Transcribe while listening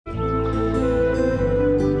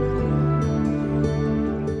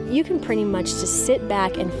you can pretty much just sit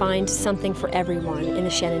back and find something for everyone in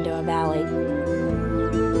the Shenandoah Valley.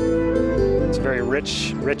 It's very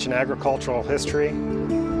rich in agricultural history.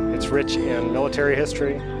 It's rich in military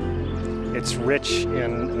history. It's rich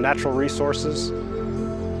in natural resources.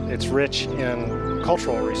 It's rich in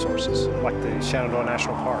cultural resources, like the Shenandoah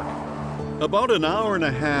National Park. About an hour and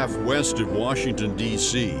a half west of Washington,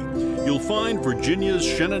 D.C., you'll find Virginia's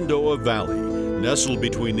Shenandoah Valley, nestled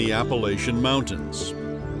between the Appalachian Mountains.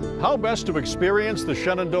 How best to experience the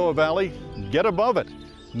Shenandoah Valley? Get above it.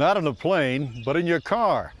 Not in a plane, but in your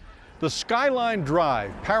car. The Skyline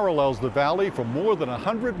Drive parallels the valley for more than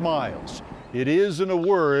 100 miles. It is, in a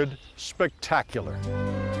word, spectacular.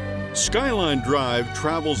 Skyline Drive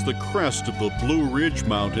travels the crest of the Blue Ridge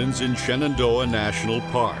Mountains in Shenandoah National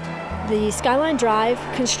Park. The Skyline Drive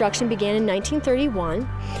construction began in 1931.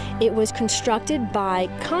 It was constructed by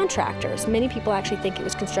contractors. Many people actually think it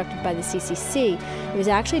was constructed by the CCC. It was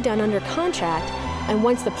actually done under contract, and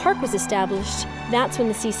once the park was established, that's when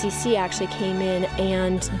the CCC actually came in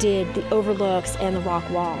and did the overlooks and the rock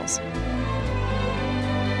walls.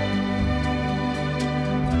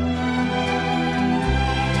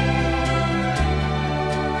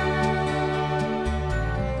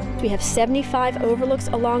 We have 75 overlooks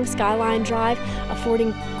along Skyline Drive,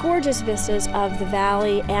 affording gorgeous vistas of the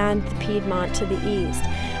valley and the Piedmont to the east.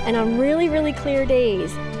 And on really, really clear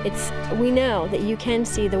days, we know that you can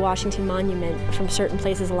see the Washington Monument from certain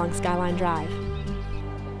places along Skyline Drive.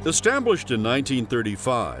 Established in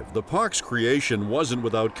 1935, the park's creation wasn't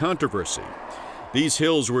without controversy. These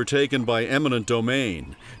hills were taken by eminent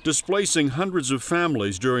domain, displacing hundreds of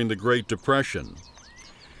families during the Great Depression.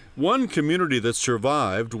 One community that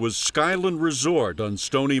survived was Skyland Resort on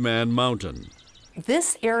Stony Man Mountain.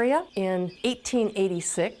 This area in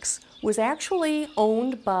 1886 was actually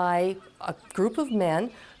owned by a group of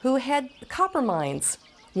men who had copper mines.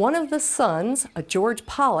 One of the sons, George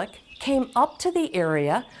Pollock, came up to the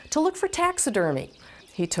area to look for taxidermy.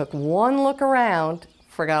 He took one look around,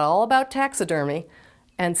 forgot all about taxidermy,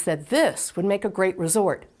 and said this would make a great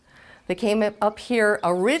resort. They came up here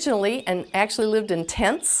originally and actually lived in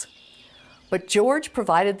tents, but George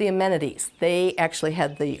provided the amenities. They actually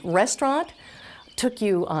had the restaurant, took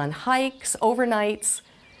you on hikes, overnights,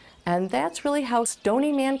 and that's really how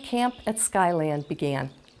Stony Man Camp at Skyland began.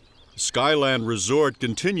 Skyland Resort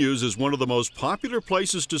continues as one of the most popular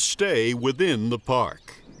places to stay within the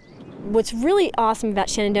park. What's really awesome about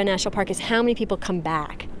Shenandoah National Park is how many people come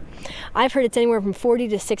back. I've heard it's anywhere from 40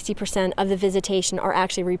 to 60% of the visitation are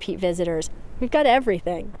actually repeat visitors. We've got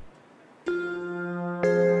everything.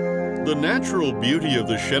 The natural beauty of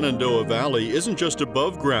the Shenandoah Valley isn't just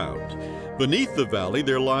above ground. Beneath the valley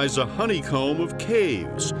there lies a honeycomb of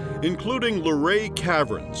caves, including Luray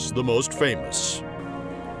Caverns, the most famous.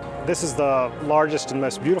 This is the largest and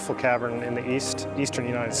most beautiful cavern in the eastern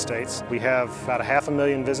United States. We have about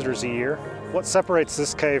 500,000 visitors a year. What separates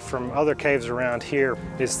this cave from other caves around here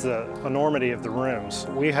is the enormity of the rooms.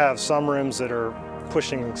 We have some rooms that are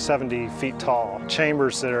pushing 70 feet tall,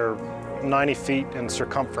 chambers that are 90 feet in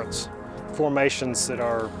circumference, formations that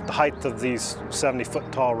are the height of these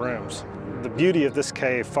 70-foot tall rooms. The beauty of this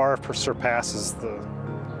cave far surpasses the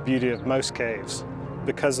beauty of most caves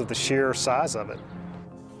because of the sheer size of it.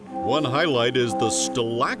 One highlight is the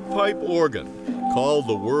stalacpipe organ, called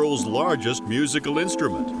the world's largest musical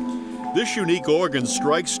instrument. This unique organ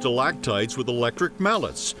strikes stalactites with electric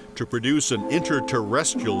mallets to produce an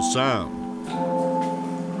interterrestrial sound.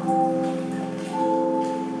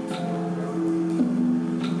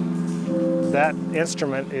 That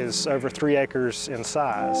instrument is over 3 acres in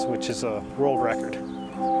size, which is a world record.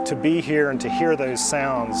 To be here and to hear those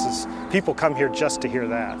sounds, people come here just to hear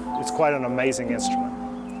that. It's quite an amazing instrument.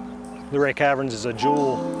 Luray Caverns is a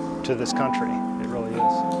jewel to this country. It really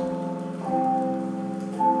is.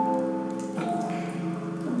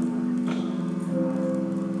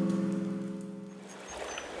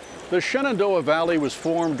 The Shenandoah Valley was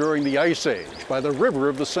formed during the Ice Age by the river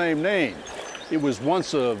of the same name. It was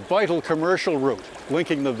once a vital commercial route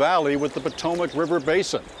linking the valley with the Potomac River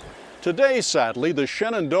Basin. Today, sadly, the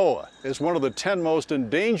Shenandoah is one of the 10 most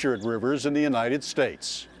endangered rivers in the United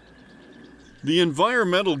States. The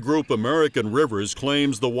environmental group American Rivers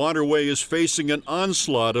claims the waterway is facing an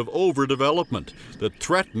onslaught of overdevelopment that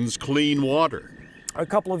threatens clean water. A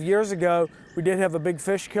couple of years ago, we did have a big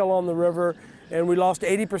fish kill on the river, and we lost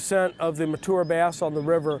 80% of the mature bass on the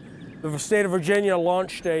river. The state of Virginia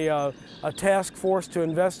launched a task force to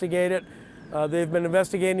investigate it. They've been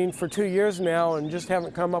investigating for 2 years now and just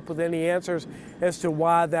haven't come up with any answers as to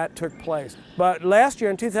why that took place. But last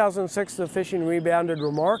year, in 2006, the fishing rebounded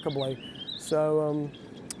remarkably. So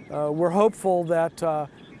we're hopeful that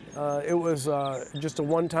It was just a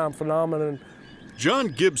one-time phenomenon. John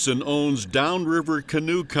Gibson owns Downriver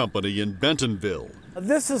Canoe Company in Bentonville.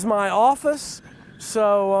 This is my office,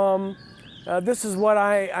 so this is what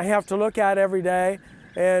I have to look at every day,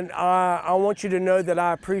 and I want you to know that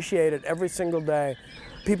I appreciate it every single day.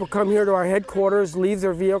 People come here to our headquarters, leave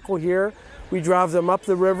their vehicle here. We drive them up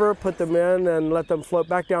the river, put them in, and let them float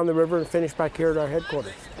back down the river and finish back here at our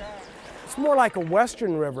headquarters. It's more like a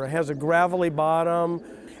western river. It has a gravelly bottom,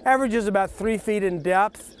 averages about 3 feet in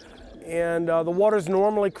depth, and the water's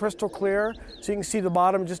normally crystal clear, so you can see the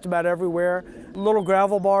bottom just about everywhere. Little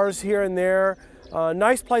gravel bars here and there.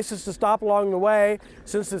 Nice places to stop along the way.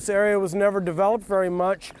 Since this area was never developed very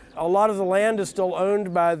much, a lot of the land is still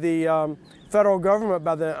owned by the federal government,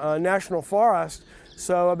 by the National Forest.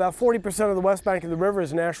 So about 40% of the west bank of the river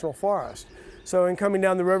is National Forest. So in coming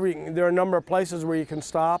down the river, there are a number of places where you can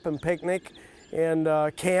stop and picnic and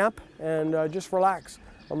camp and just relax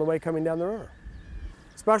on the way coming down the river.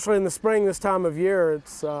 Especially in the spring, this time of year,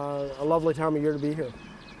 it's a lovely time of year to be here.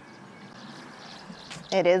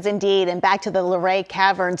 It is indeed. And back to the Luray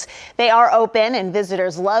Caverns. They are open and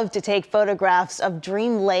visitors love to take photographs of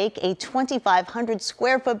Dream Lake, a 2,500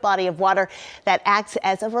 square foot body of water that acts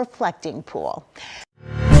as a reflecting pool.